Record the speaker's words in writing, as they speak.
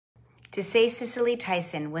To say Cicely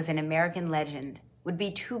Tyson was an American legend would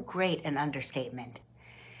be too great an understatement.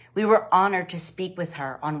 We were honored to speak with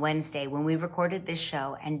her on Wednesday when we recorded this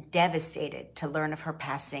show and devastated to learn of her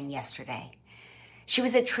passing yesterday. She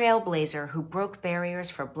was a trailblazer who broke barriers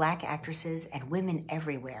for Black actresses and women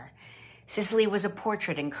everywhere. Cicely was a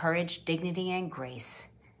portrait in courage, dignity, and grace.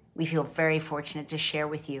 We feel very fortunate to share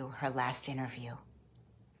with you her last interview.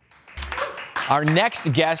 Our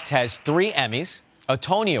next guest has 3 Emmys, a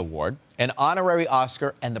Tony Award, an honorary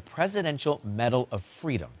Oscar, and the Presidential Medal of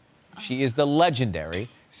Freedom. She is the legendary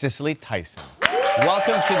Cicely Tyson.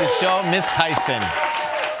 Welcome to the show, Miss Tyson.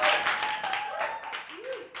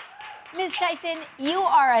 Miss Tyson, you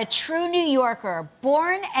are a true New Yorker,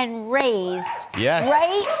 born and raised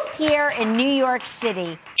right here in New York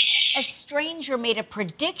City. A stranger made a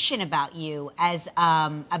prediction about you as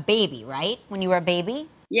a baby, right? When you were a baby?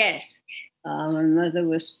 Yes. My mother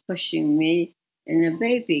was pushing me in a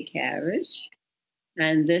baby carriage,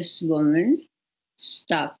 and this woman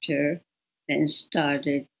stopped her and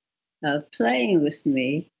started playing with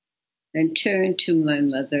me and turned to my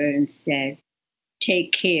mother and said,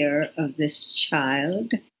 "Take care of this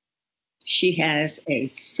child. She has a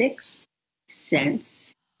 6th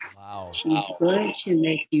sense. Wow. She's going to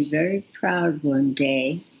make you very proud one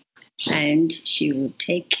day, and she will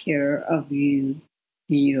take care of you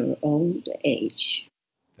in your old age."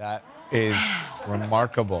 That is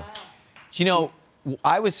remarkable. You know,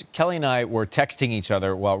 Kelly and I were texting each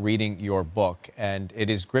other while reading your book, and it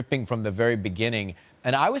is gripping from the very beginning.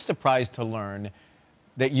 And I was surprised to learn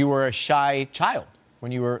that you were a shy child.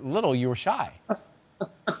 When you were little, you were shy.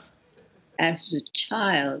 As a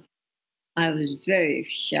child, I was very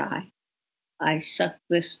shy. I sucked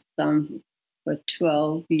this thumb for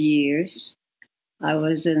 12 years. I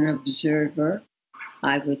was an observer.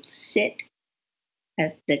 I would sit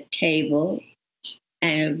at the table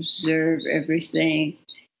and observe everything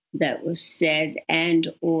that was said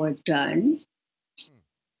and or done.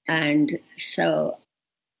 And so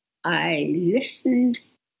I listened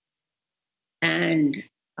and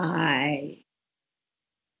I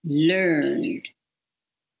learned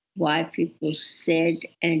why people said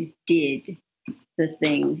and did the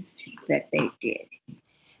things that they did.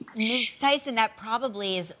 Ms. Tyson, that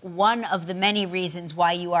probably is one of the many reasons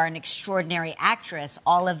why you are an extraordinary actress,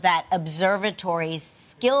 all of that observatory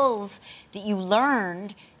skills that you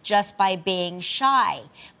learned just by being shy.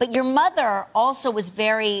 But your mother also was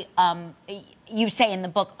very, you say in the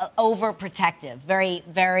book, overprotective, very,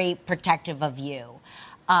 very protective of you.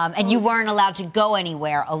 And you weren't allowed to go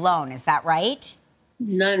anywhere alone, is that right?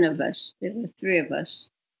 None of us. There were 3 of us.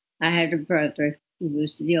 I had a brother who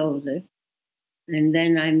was the older. And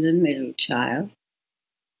then I'm the middle child.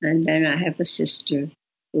 And then I have a sister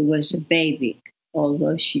who was a baby,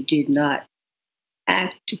 although she did not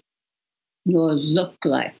act nor look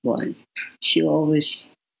like one. She always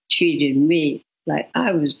treated me like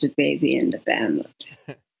I was the baby in the family.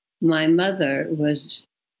 My mother was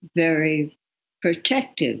very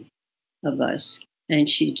protective of us, and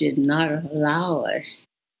she did not allow us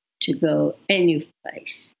to go any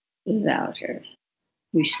place without her.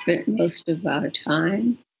 We spent most of our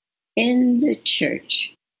time in the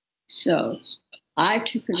church. So I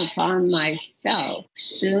took it upon myself,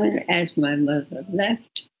 soon as my mother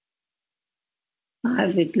left, I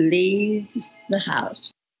would leave the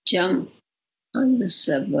house, jump on the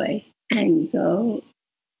subway, and go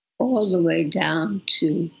all the way down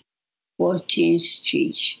to 14th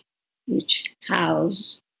Street, which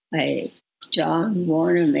housed a John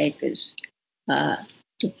Wanamaker's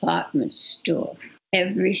department store,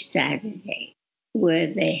 every Saturday, where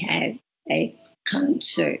they had a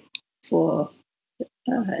concert for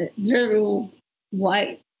little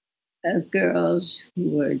white girls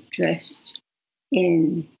who were dressed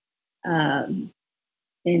in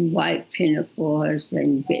white pinafores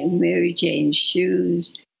and Mary Jane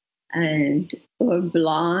shoes, and or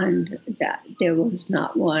blonde. That there was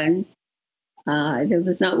not one. There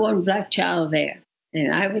was not one black child there,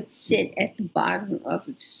 and I would sit at the bottom of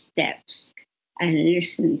the steps and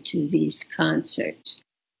listen to these concerts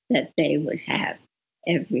that they would have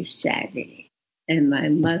every Saturday. And my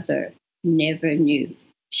mother never knew.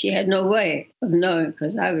 She had no way of knowing,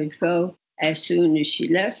 because I would go as soon as she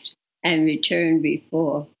left and return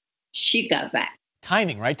before she got back.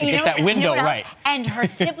 Timing, right? To get that window right. And her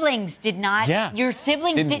siblings did not. Yeah. Your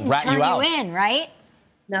siblings didn't turn you in, right?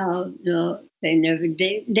 No, they never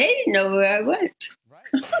did. They didn't know where I went.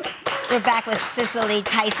 Right. We're back with Cicely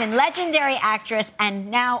Tyson, legendary actress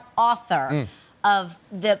and now author of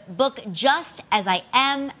the book Just As I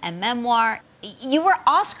Am, a memoir. You were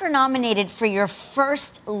Oscar nominated for your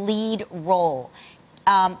first lead role.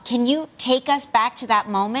 Can you take us back to that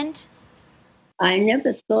moment? I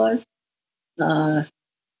never thought that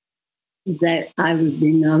I would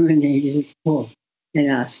be nominated for an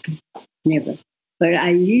Oscar. Never. But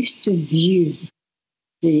I used to view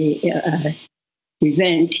the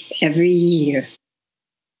event every year.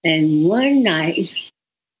 And one night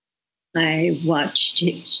I watched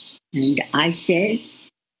it and I said,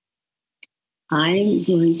 I'm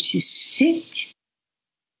going to sit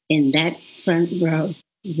in that front row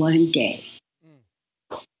one day.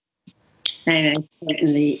 And I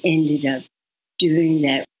certainly ended up doing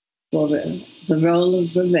that for the role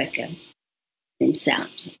of Rebecca in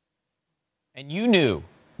Sound. And you knew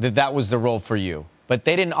that that was the role for you, but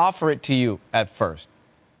they didn't offer it to you at first.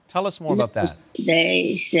 Tell us more about that.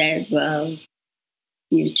 They said, well,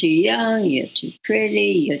 you're too young, you're too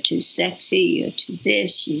pretty, you're too sexy, you're too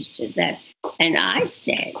this, you're too that. And I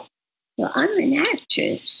said, well, I'm an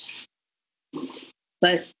actress.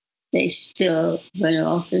 But they still went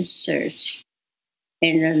off in search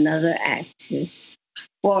in another actress,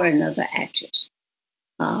 for another actress,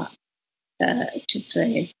 to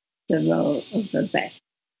play the role of Rebecca.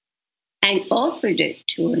 And offered it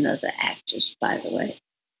to another actress, by the way.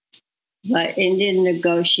 But in the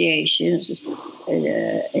negotiations,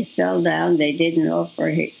 it fell down. They didn't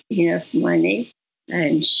offer her enough money,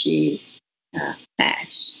 and she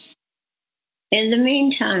passed. In the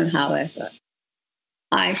meantime, however,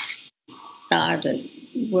 I started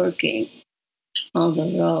working on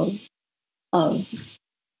the role of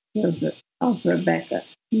Rebecca,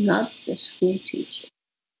 not the school teacher.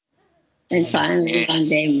 And finally, one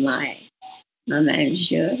day, my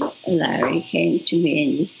manager, Larry, came to me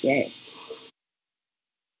and he said,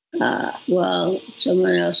 well,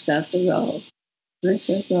 someone else got the role. I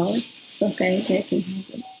said, well, it's okay, they can have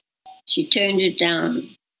it. She turned it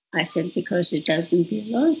down. I said, because it doesn't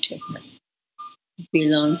belong to her. It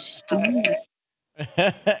belongs to me.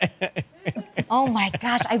 Oh my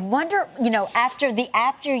gosh! I wonder, after the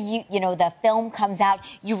film comes out,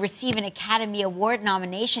 you receive an Academy Award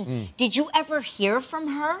nomination. Did you ever hear from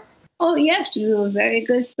her? Oh yes, we were very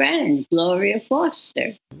good friends. Gloria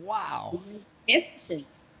Foster. Wow. Magnificent.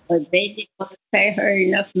 But they didn't want to pay her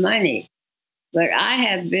enough money. But I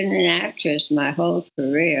have been an actress my whole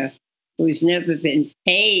career who's never been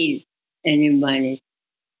paid any money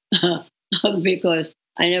because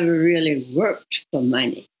I never really worked for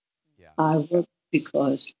money. Yeah. I worked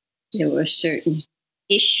because there were certain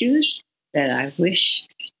issues that I wished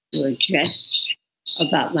to address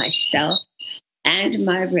about myself and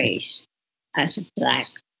my race as a Black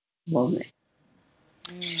woman.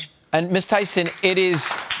 And Ms. Tyson, it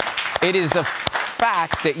is a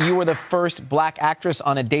fact that you were the first Black actress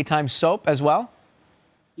on a daytime soap as well?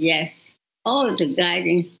 Yes. Oh, the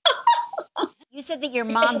guiding. You said that your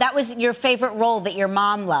mom, that was your favorite role that your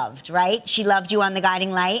mom loved, right? She loved you on The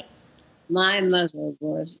Guiding Light? My mother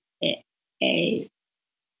was a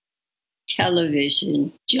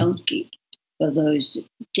television junkie for those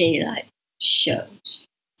daylight shows.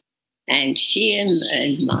 And she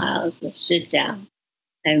and Miles would sit down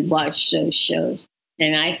and watch those shows.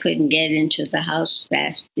 And I couldn't get into the house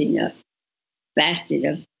fast enough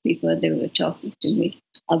before they were talking to me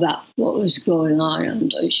about what was going on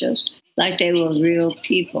those shows, like they were real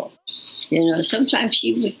people. Sometimes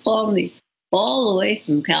she would call me all the way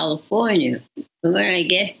from California. And when I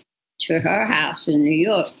get to her house in New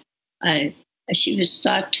York, she would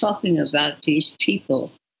start talking about these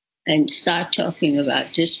people and start talking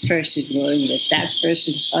about this person going with that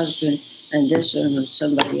person's husband and this one with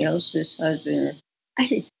somebody else's husband. I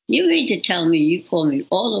said, you mean to tell me you call me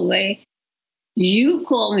all the way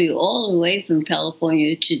from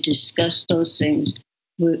California to discuss those things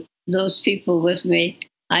with those people with me?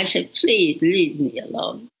 I said, please leave me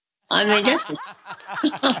alone. I mean,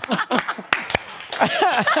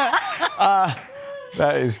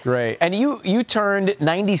 that is great. And you turned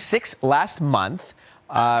 96 last month.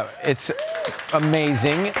 It's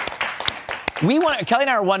amazing. Kelly and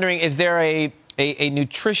I are wondering, is there a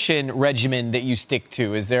nutrition regimen that you stick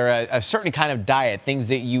to? Is there a certain kind of diet, things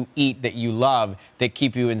that you eat that you love that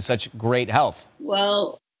keep you in such great health?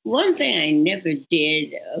 Well, one thing I never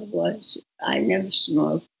did was I never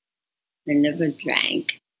smoked, I never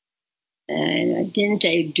drank, and I didn't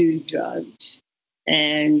do drugs.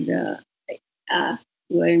 And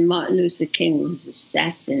when Martin Luther King was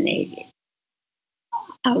assassinated,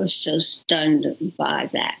 I was so stunned by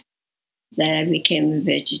that I became a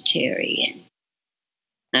vegetarian.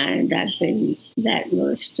 And I've been that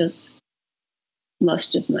most of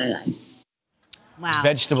my life. Wow.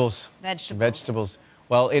 Vegetables.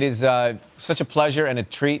 Well, it is such a pleasure and a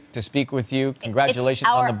treat to speak with you. Congratulations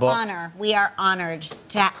on the book. It's our honor. We are honored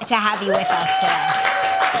to have you with us today.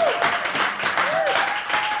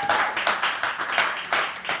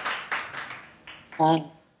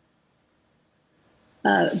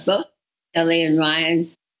 Both Kelly and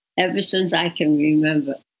Ryan, ever since I can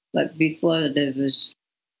remember, but before there was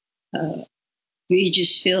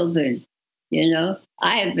Regis Philbin, you know,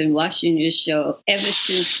 I have been watching your show ever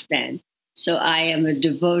since then. So I am a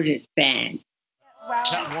devoted fan. Well,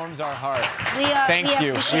 that warms our heart. Thank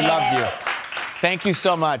you. We love you. Thank you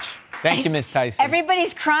so much. Thank you, Ms. Tyson.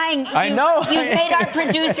 Everybody's crying. I know. You've made our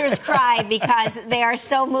producers cry because they are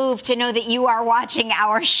so moved to know that you are watching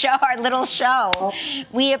our show, our little show.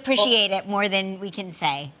 We appreciate it more than we can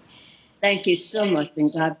say. Thank you so much, and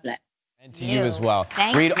God bless. And to you as well.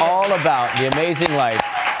 you. Read all about the amazing life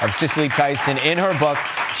of Cicely Tyson in her book,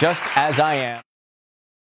 Just As I Am.